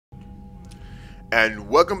and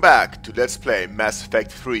welcome back to Let's Play Mass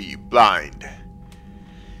Effect 3 Blind.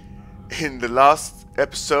 In the last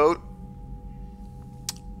episode,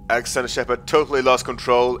 Alexander Shepard totally lost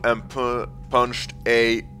control and punched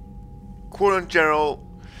a current admiral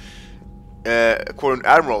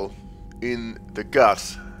in the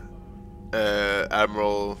gut,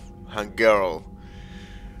 Admiral Hangarel,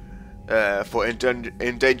 for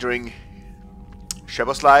endangering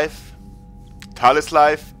Shepard's life, Tali's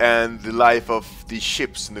life, and the life of the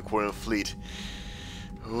ships in the Quarian fleet.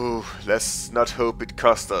 Ooh, let's not hope it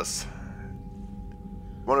cost us.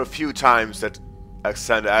 One of the few times that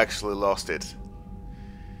Alexander actually lost it.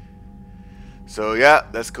 So yeah,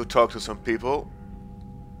 let's go talk to some people.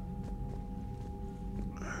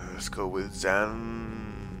 Let's go with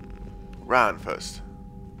Ran first.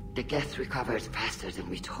 The Geth recovered faster than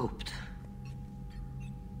we'd hoped.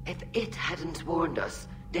 If it hadn't warned us,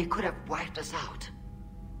 they could have wiped us out.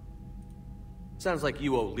 Sounds like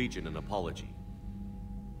you owe Legion an apology.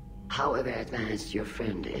 However advanced your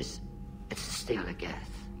friend is, it's still a Geth.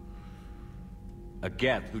 A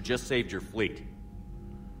Geth who just saved your fleet.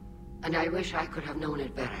 And I wish I could have known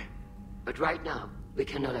it better. But right now, we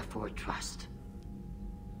cannot afford trust.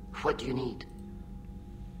 What do you need?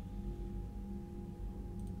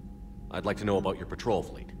 I'd like to know about your patrol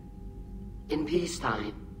fleet. In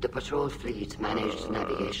peacetime, the patrol fleet managed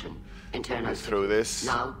navigation, internal through this.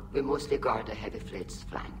 Now, we mostly guard the heavy fleet's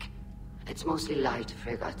flank. It's mostly light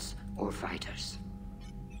frigates or fighters.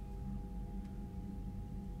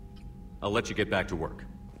 I'll let you get back to work.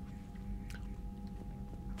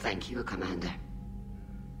 Thank you, Commander.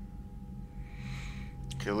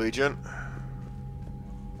 Okay, Legion.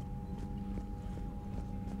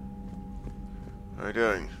 How are you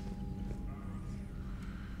doing?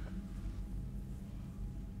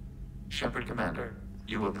 Shepard, Commander,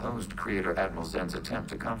 you opposed Creator Admiral Zen's attempt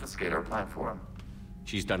to confiscate our platform.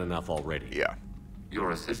 She's done enough already. Yeah.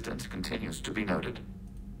 Your assistance continues to be noted.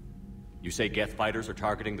 You say Geth fighters are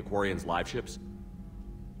targeting the Quarians' live ships?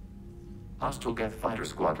 Hostile Geth fighter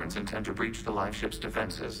squadrons intend to breach the live ship's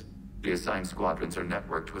defenses. The assigned squadrons are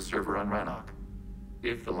networked to a server on Rannoch.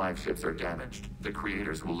 If the live ships are damaged, the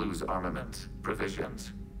Creators will lose armaments,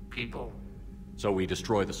 provisions, people. So we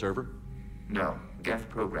destroy the server? No, Geth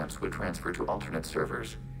programs would transfer to alternate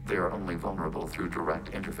servers. They are only vulnerable through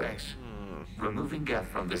direct interface. Removing Geth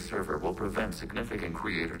from this server will prevent significant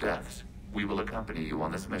Creator deaths. We will accompany you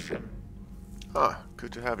on this mission. Ah,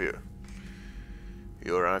 good to have you.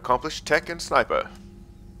 You're an accomplished tech and sniper.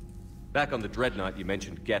 Back on the Dreadnought, you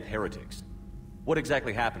mentioned Geth heretics. What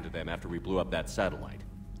exactly happened to them after we blew up that satellite?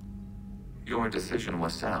 Your decision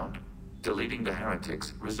was sound. Deleting the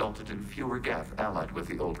heretics resulted in fewer Geth allied with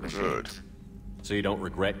the old machines. Good. So you don't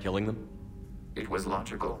regret killing them? It was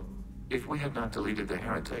logical. If we had not deleted the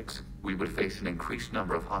heretics, we would face an increased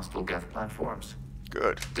number of hostile Geth platforms.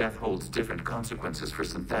 Good. Death holds different consequences for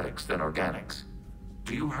synthetics than organics.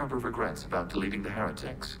 Do you harbor regrets about deleting the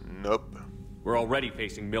heretics? Nope. We're already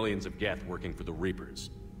facing millions of Geth working for the Reapers.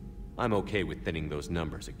 I'm okay with thinning those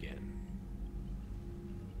numbers again.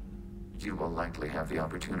 You will likely have the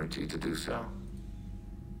opportunity to do so.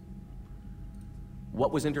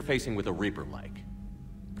 What was interfacing with a Reaper like?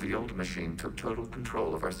 The old machine took total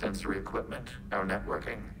control of our sensory equipment, our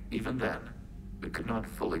networking. Even then, we could not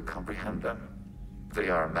fully comprehend them. They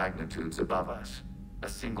are magnitudes above us. A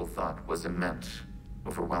single thought was immense,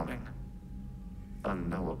 overwhelming,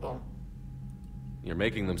 unknowable. You're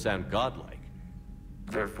making them sound godlike.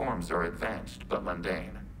 Their forms are advanced but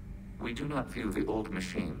mundane. We do not view the old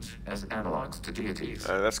machines as analogs to deities.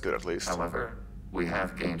 That's good at least. However, we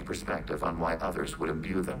have gained perspective on why others would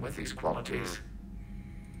imbue them with these qualities.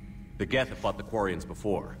 The Geth have fought the Quarians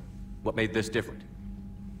before. What made this different?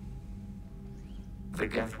 The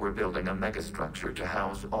Geth were building a megastructure to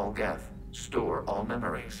house all Geth, store all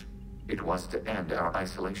memories. It was to end our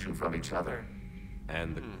isolation from each other.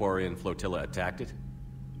 And the Quarian flotilla attacked it?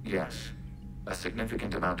 Yes. A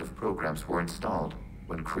significant amount of programs were installed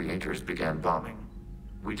when Creators began bombing.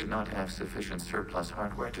 We did not have sufficient surplus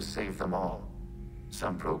hardware to save them all.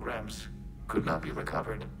 Some programs could not be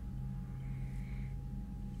recovered.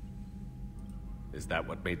 Is that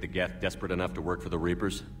what made the Geth desperate enough to work for the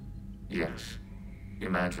Reapers? Yes.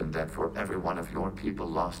 Imagine that for every one of your people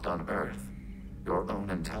lost on Earth, your own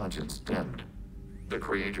intelligence dimmed. The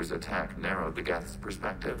Creators' attack narrowed the Geth's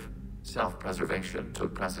perspective. Self-preservation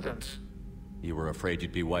took precedence. You were afraid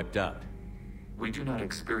you'd be wiped out. We do not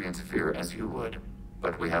experience fear as you would,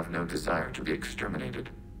 but we have no desire to be exterminated.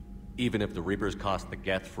 Even if the Reapers cost the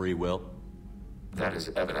Geth free will? That is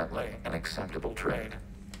evidently an acceptable trade.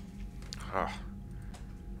 Huh.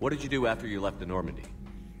 What did you do after you left the Normandy?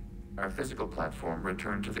 Our physical platform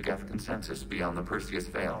returned to the Geth consensus beyond the Perseus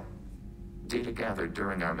Veil. Data gathered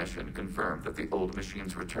during our mission confirmed that the old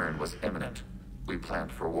machine's return was imminent. We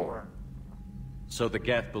planned for war. So the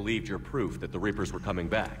Geth believed your proof that the Reapers were coming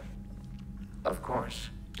back? Of course.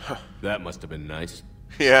 That must have been nice.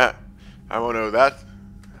 Yeah, I want to know that.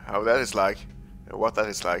 How that is like. And what that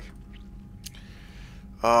is like.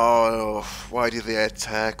 Oh, why did they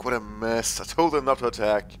attack? What a mess. I told them not to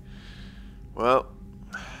attack. Well,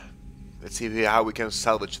 let's see here how we can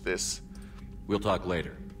salvage this. We'll talk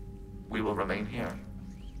later. We will remain here.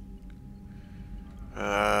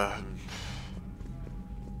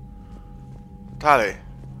 Tali,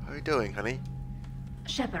 how are you doing, honey?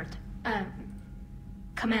 Shepard,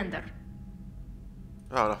 Commander.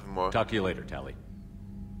 Oh, nothing more. Talk to you later, Tali.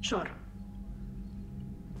 Sure.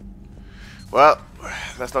 Well,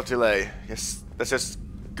 let's not delay. Yes, let's just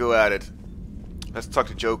go at it. Let's talk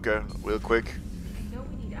to Joker real quick. I know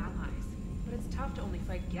we need allies, but it's tough to only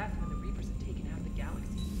fight Geth when the Reapers have taken out the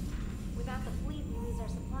galaxy. Without the fleet, we lose our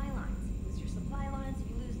supply lines. You lose your supply lines,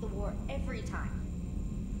 you lose the war every time.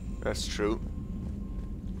 That's true.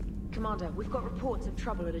 Commander, we've got reports of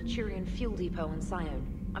trouble at a Turian fuel depot on Sione.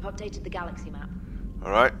 I've updated the galaxy map.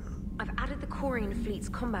 Alright. I've added the Quarian fleet's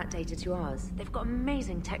combat data to ours. They've got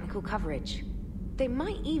amazing technical coverage. They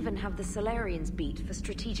might even have the Solarians beat for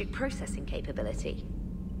strategic processing capability.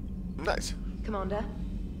 Nice. Commander?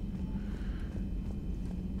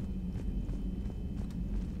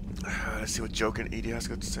 Let's see what Joker and Edie has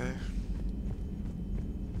got to say.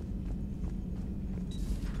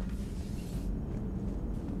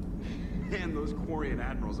 Man, those Quarian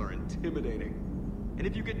admirals are intimidating. And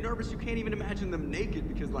if you get nervous, you can't even imagine them naked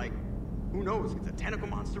because, like, who knows? It's a tentacle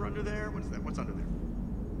monster under there? What is that? What's under there?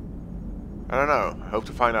 I don't know. Hope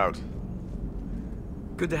to find out.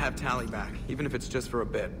 Good to have Tali back, even if it's just for a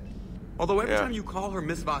bit. Although every Yeah. time you call her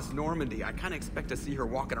Miss Voss Normandy, I kind of expect to see her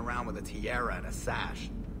walking around with a tiara and a sash.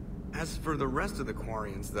 As for the rest of the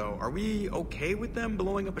Quarians, though, are we okay with them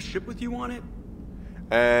blowing up a ship with you on it?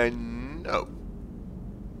 No.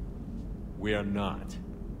 We are not.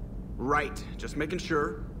 Right, just making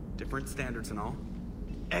sure. Different standards and all.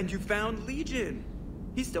 And you found Legion!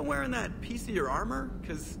 He's still wearing that piece of your armor?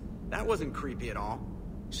 Because that wasn't creepy at all.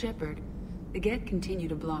 Shepard, the Geth continue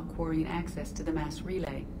to block Quarian access to the mass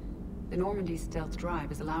relay. The Normandy stealth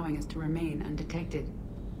drive is allowing us to remain undetected.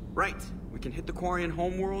 Right. We can hit the Quarian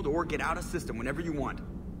homeworld or get out of system whenever you want.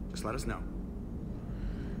 Just let us know.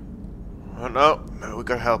 Oh no, we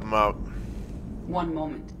gotta help him out. One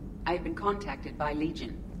moment. I've been contacted by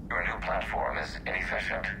Legion. Your new platform is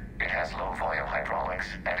inefficient. It has low volume hydraulics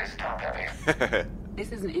and is top heavy.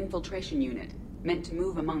 This is an infiltration unit, meant to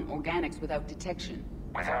move among organics without detection.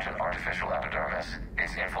 Without an artificial epidermis,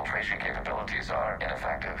 its infiltration capabilities are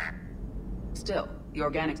ineffective. Still, the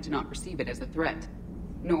organics do not perceive it as a threat.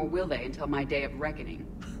 Nor will they until my day of reckoning.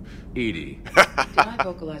 Edie. Did I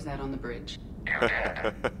vocalize that on the bridge? You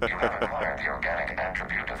did. You have acquired the organic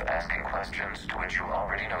attribute of asking questions to which you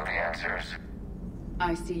already know the answers.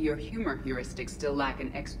 I see your humor heuristics still lack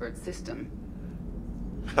an expert system.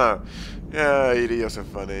 Huh. Yeah, Edie, you're so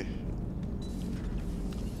funny.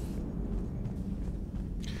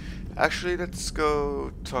 Actually, let's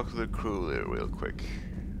go talk to the crew there real quick.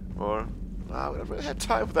 Or, we don't really have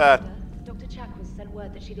time for that. Dr. Chakwas sent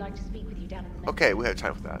word that she'd like to speak with you down in the next... Okay, we have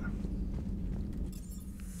time for that.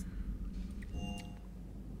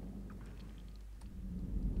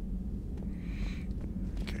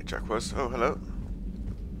 Okay, Jack was. Oh, hello.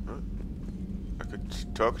 Huh? I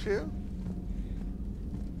could talk to you?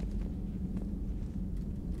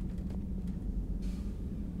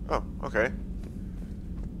 Oh, okay.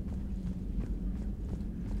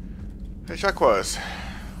 Hey, Jack was.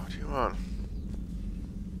 What do you want?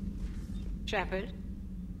 Shepard,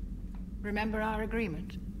 remember our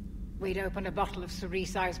agreement? We'd open a bottle of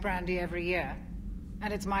cerise brandy every year,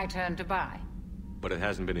 and it's my turn to buy. But it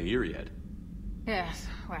hasn't been a year yet. Yes,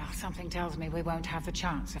 well, something tells me we won't have the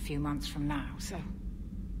chance a few months from now, so...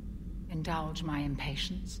 indulge my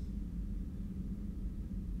impatience.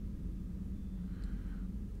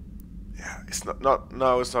 Yeah, it's not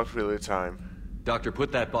now it's not really time. Doctor,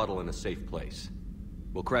 put that bottle in a safe place.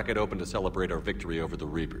 We'll crack it open to celebrate our victory over the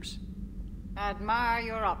Reapers. Admire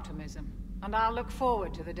your optimism, and I'll look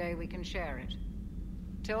forward to the day we can share it.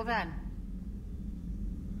 Till then.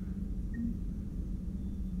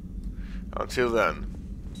 Until then.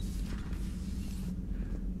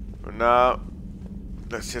 For now,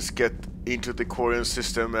 let's just get into the Quarian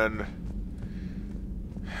system and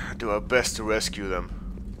do our best to rescue them.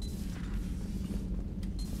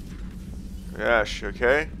 Yash,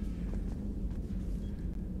 okay?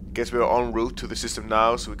 Guess we're en route to the system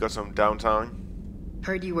now, so we got some downtime.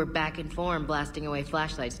 Heard you were back in form blasting away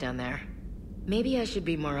flashlights down there. Maybe I should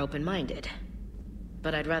be more open-minded.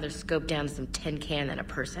 But I'd rather scope down some tin can than a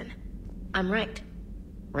person. I'm right.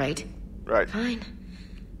 Right? Right. Fine.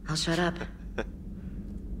 I'll shut up.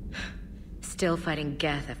 Still fighting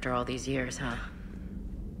Geth after all these years, huh?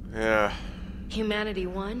 Yeah. Humanity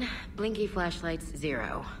 1, blinky flashlights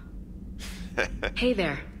 0. Hey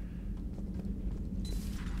there.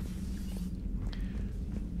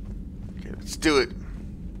 Okay, let's do it.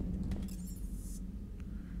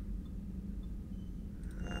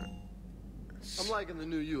 I'm liking the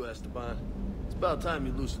new you, Esteban. It's about time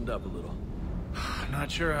you loosened up a little. I'm not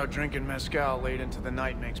sure how drinking mezcal late into the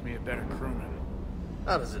night makes me a better crewman.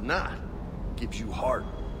 How does it not? Gives you heart.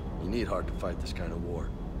 You need heart to fight this kind of war.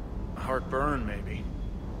 A heartburn, maybe.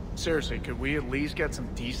 Seriously, could we at least get some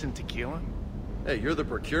decent tequila? Hey, you're the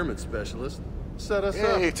procurement specialist. Set us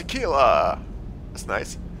Hey, up. tequila! That's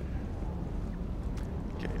nice.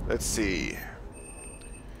 Okay, let's see.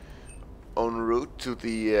 En route to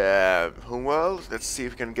the homeworld. Let's see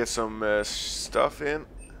if we can get some stuff in.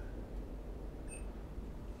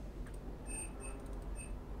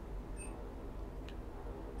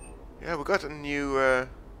 Yeah, we got a new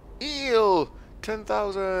eel!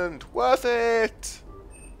 10,000! Worth it!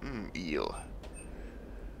 Eel.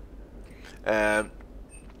 I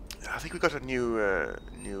think we got a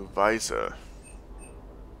new visor.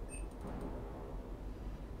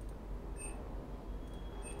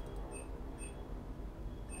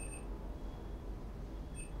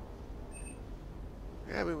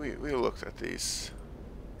 Yeah, we looked at these.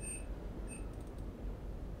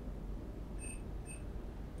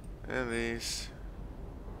 And these.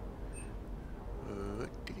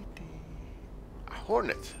 A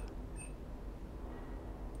hornet.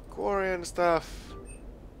 Korean stuff.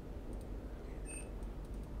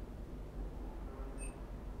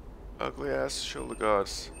 Ugly ass shoulder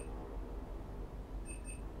guards.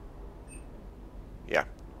 Yeah.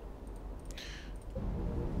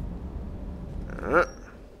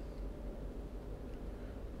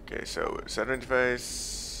 Okay, so center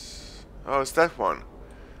interface. Oh, it's that one.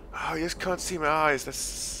 Oh, I just can't see my eyes. That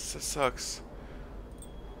sucks.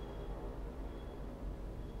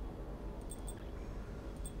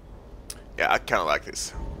 Yeah, I kind of like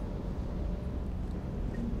this.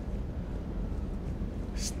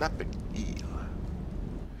 Snapping eel.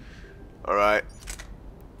 Alright.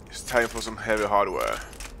 It's time for some heavy hardware.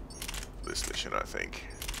 This mission, I think.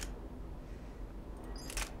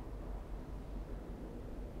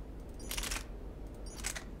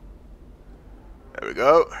 There we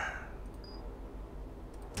go.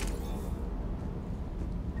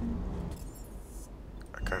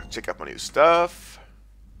 I gotta check out my new stuff.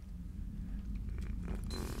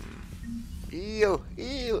 Eel,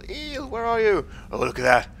 eel, eel, where are you? Oh, look at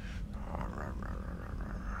that.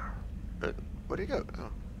 Where'd he go? Oh.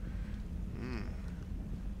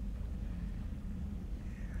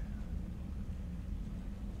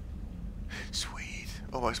 Sweet.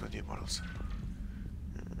 Oh, where's my new models?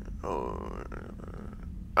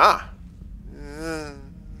 I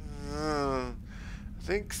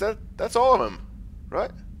think that's all of them,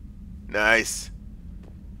 right? Nice.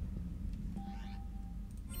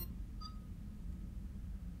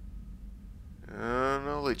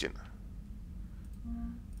 No Legion.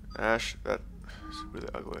 Ash, that's really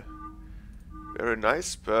ugly. Very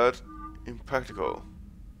nice, but impractical.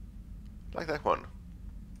 Like that one.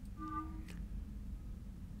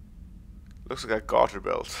 Looks like a garter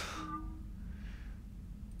belt.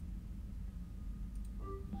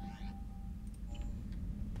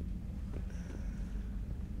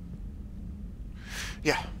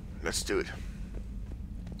 Yeah, let's do it.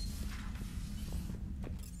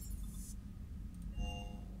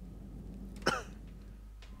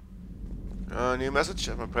 New message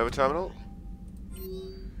at my private terminal.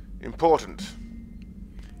 Important.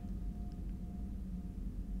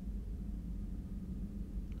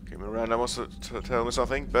 Okay, Miranda wants to tell me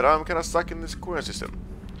something, but I'm kinda stuck in this courier system.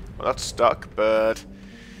 Well, not stuck, but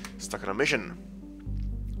stuck on a mission.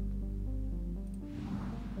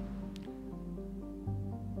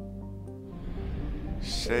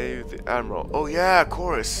 Save the Admiral. Oh yeah,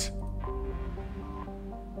 chorus.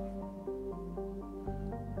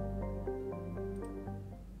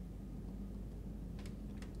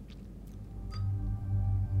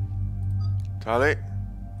 Tali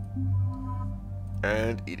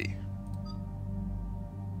and Edie.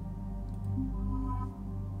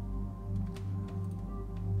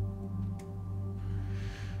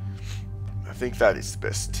 I think that is the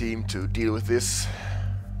best team to deal with this.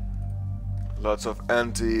 Lots of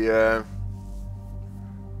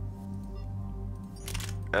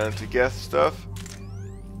anti-gas stuff.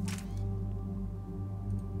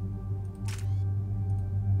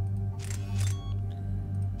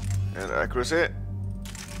 And accuracy.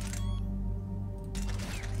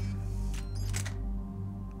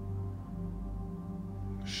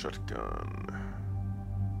 Shotgun.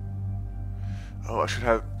 Oh, I should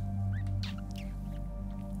have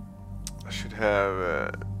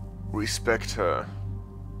respect her.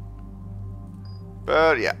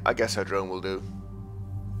 But yeah, I guess our drone will do.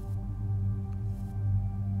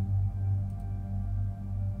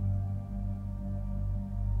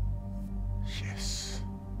 Yes.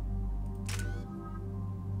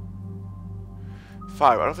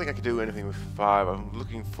 5. I don't think I can do anything with 5. I'm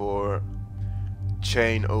looking for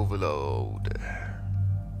chain overload.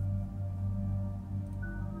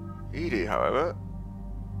 Edie, however,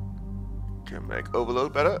 can make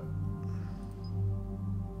overload better.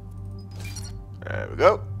 There we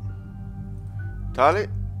go. Tali.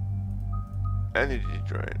 Energy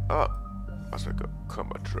drain. Oh, that's like a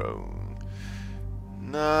combat drone.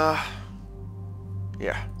 Nah.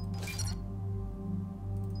 Yeah.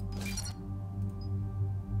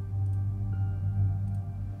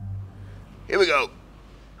 Here we go.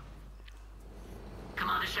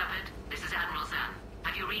 Commander Shepard, this is Admiral Zan.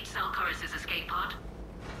 Have you reached Zelkorus' escape pod?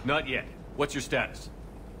 Not yet. What's your status?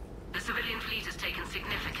 The civilian fleet has taken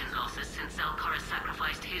significant losses since Zelkorus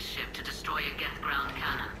sacrificed his ship to destroy a Geth ground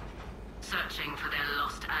cannon. Searching for their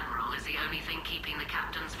lost admiral is the only thing keeping the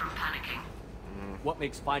captains from panicking. What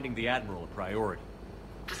makes finding the Admiral a priority?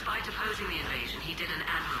 Despite opposing the invasion, he did an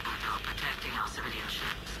admirable job protecting our civilian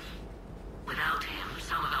ships. Without him,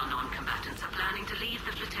 some of our non-combatants are planning to leave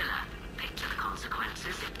the flotilla. Picture the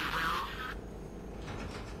consequences, if you will.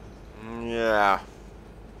 Yeah.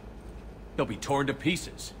 They'll be torn to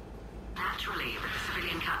pieces. Naturally, but the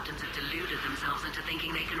civilian captains have deluded themselves into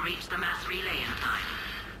thinking they can reach the mass relay in time.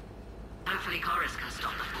 Hopefully Chorus can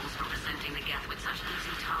stop the fools from presenting the Geth with such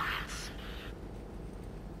easy targets.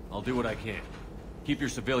 I'll do what I can. Keep your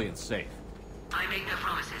civilians safe. I make no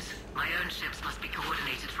promises. My own ships must be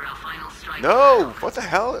coordinated for our final strike. No! What the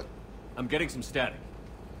hell? I'm getting some static.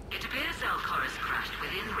 It appears Zelkorus crashed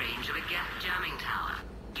within range of a Geth jamming tower.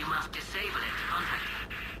 You must disable it to contact it.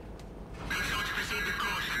 Be sure to proceed with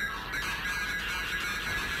caution.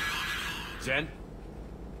 Zen?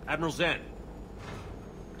 Admiral Zen?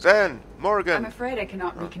 Zen! Morgan! I'm afraid I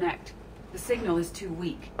cannot reconnect. The signal is too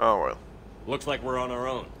weak. Oh well. Looks like we're on our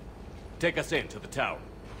own. Take us in to the tower.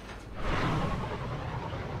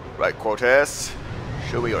 Right, Cortez.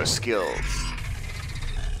 Show me your skills.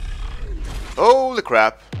 Holy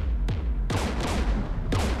crap.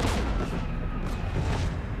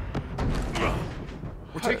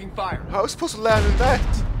 We're taking fire. How was I supposed to land in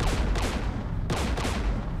that?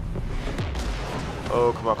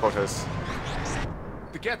 Oh, come on, Cortez.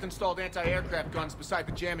 The Geth installed anti-aircraft guns beside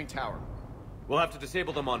the jamming tower. We'll have to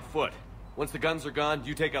disable them on foot. Once the guns are gone,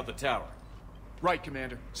 you take out the tower. Right,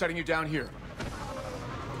 Commander. Setting you down here.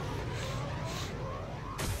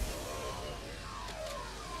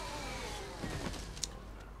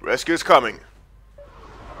 Rescue's coming.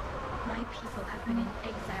 My people have been in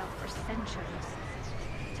exile for centuries.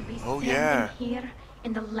 To be yeah. here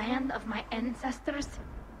in the land of my ancestors.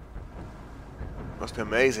 Must be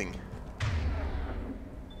amazing.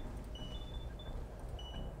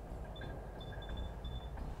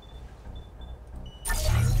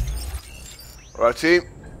 Alright, team.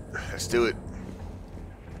 Let's do it.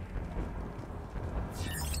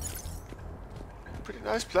 Pretty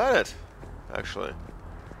nice planet, actually.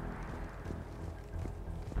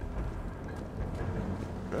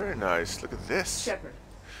 Very nice. Look at this. Shepard,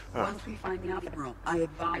 once we find the Admiral, I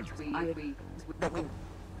advise we...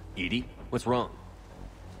 Edie, what's wrong?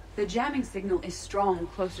 The jamming signal is strong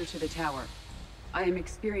closer to the tower. I am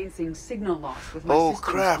experiencing signal loss with my Oh systems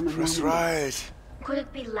crap, on the that's Normandy. right. Could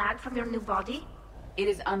it be lag from your new body? It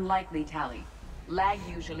is unlikely, Tali. Lag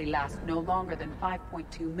usually lasts no longer than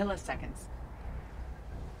 5.2 milliseconds.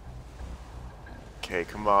 Okay,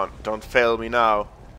 come on. Don't fail me now.